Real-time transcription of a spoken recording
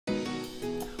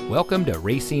Welcome to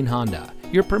Racine Honda,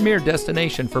 your premier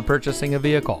destination for purchasing a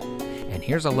vehicle. And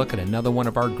here's a look at another one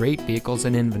of our great vehicles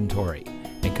in inventory.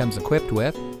 It comes equipped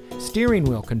with steering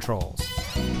wheel controls,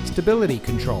 stability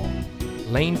control,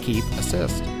 lane keep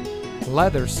assist,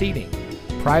 leather seating,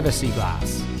 privacy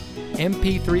glass,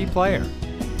 MP3 player,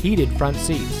 heated front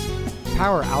seats,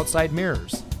 power outside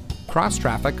mirrors, cross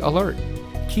traffic alert,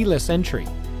 keyless entry.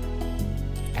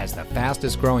 As the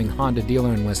fastest growing Honda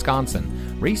dealer in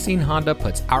Wisconsin, Racine Honda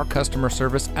puts our customer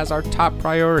service as our top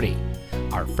priority.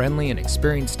 Our friendly and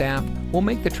experienced staff will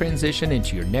make the transition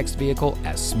into your next vehicle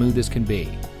as smooth as can be.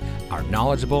 Our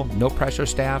knowledgeable, no-pressure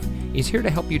staff is here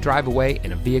to help you drive away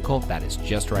in a vehicle that is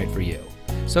just right for you.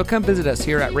 So come visit us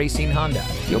here at Racine Honda.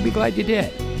 You'll be glad you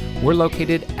did. We're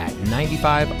located at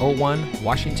 9501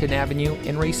 Washington Avenue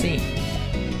in Racine.